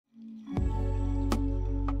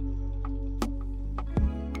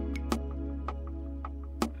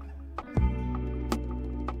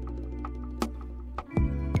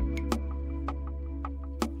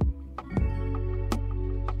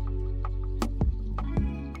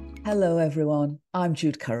Hello everyone, I'm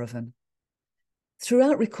Jude Currivan.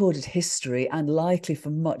 Throughout recorded history, and likely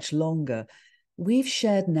for much longer, we've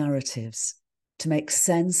shared narratives to make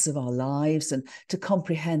sense of our lives and to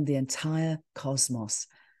comprehend the entire cosmos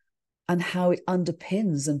and how it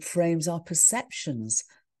underpins and frames our perceptions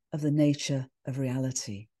of the nature of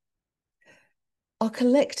reality. Our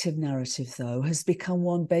collective narrative, though, has become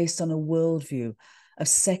one based on a worldview of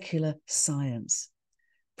secular science,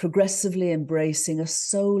 progressively embracing a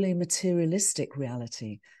solely materialistic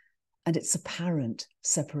reality and its apparent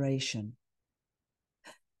separation.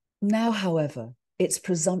 Now, however, its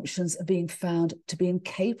presumptions are being found to be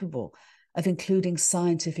incapable of including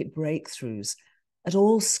scientific breakthroughs at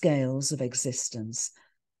all scales of existence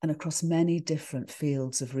and across many different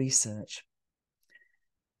fields of research.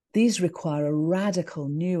 These require a radical,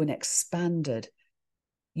 new and expanded,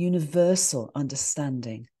 universal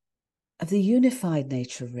understanding of the unified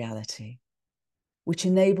nature of reality, which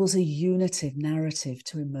enables a unitive narrative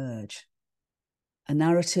to emerge, a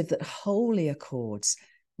narrative that wholly accords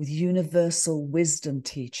with universal wisdom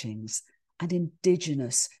teachings and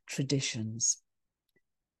indigenous traditions.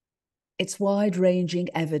 Its wide-ranging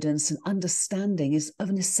evidence and understanding is of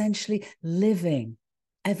an essentially living,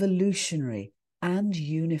 evolutionary, and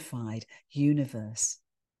unified universe,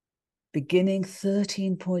 beginning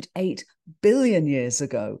 13.8 billion years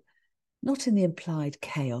ago, not in the implied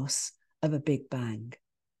chaos of a Big Bang,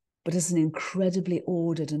 but as an incredibly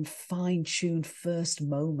ordered and fine-tuned first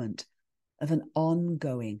moment of an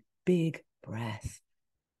ongoing big breath,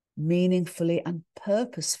 meaningfully and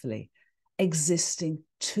purposefully existing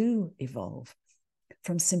to evolve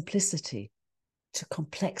from simplicity to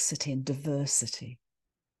complexity and diversity.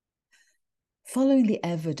 Following the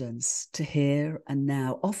evidence to here and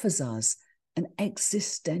now offers us an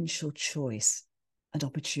existential choice and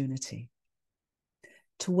opportunity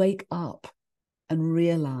to wake up and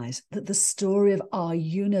realize that the story of our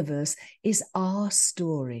universe is our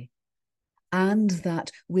story and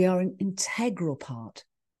that we are an integral part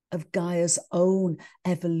of Gaia's own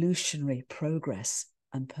evolutionary progress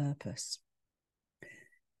and purpose.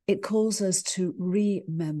 It calls us to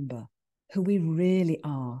remember who we really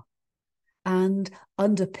are, and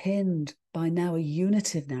underpinned by now a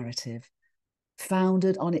unitive narrative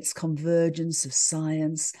founded on its convergence of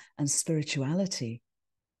science and spirituality,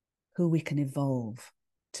 who we can evolve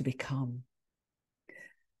to become.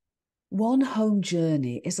 One Home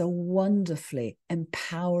Journey is a wonderfully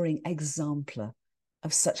empowering exemplar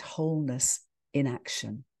of such wholeness in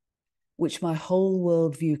action, which my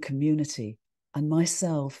WholeWorld-View community and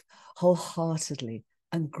myself wholeheartedly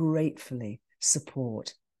and gratefully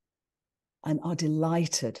support and are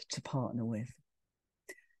delighted to partner with.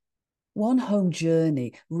 One Home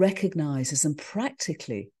Journey recognises and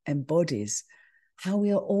practically embodies how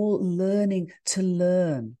we are all learning to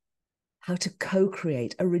learn how to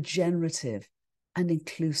co-create a regenerative and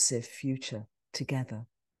inclusive future together,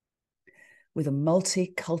 with a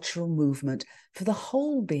multicultural movement for the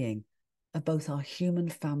whole being of both our human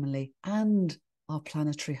family and our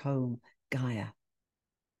planetary home, Gaia.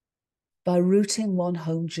 By rooting One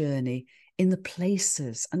Home Journey in the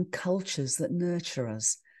places and cultures that nurture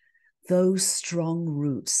us, those strong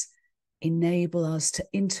roots enable us to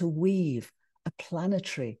interweave a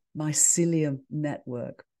planetary mycelium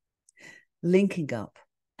network, linking up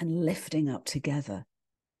and lifting up together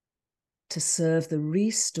to serve the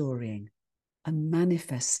restoring and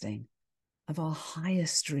manifesting of our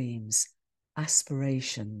highest dreams,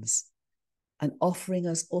 aspirations, and offering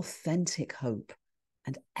us authentic hope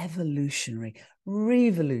and evolutionary,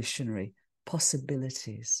 revolutionary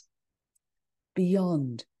possibilities.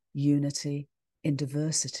 Beyond unity in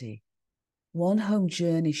diversity, One Home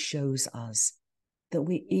Journey shows us that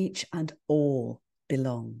we each and all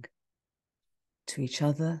belong to each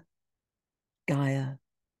other, Gaia,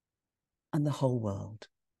 and the whole world.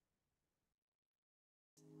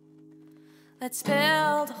 Let's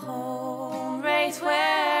build a home right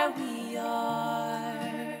where we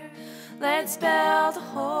are. Let's build a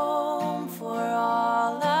home for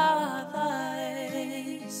all of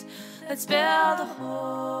us. Let's build a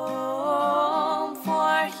home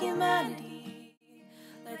for humanity.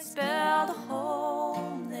 Let's build a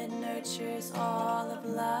home that nurtures all of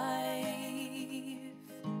life.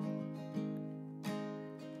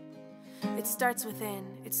 It starts within.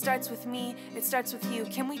 It starts with me. It starts with you.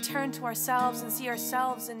 Can we turn to ourselves and see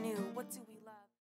ourselves anew? What do we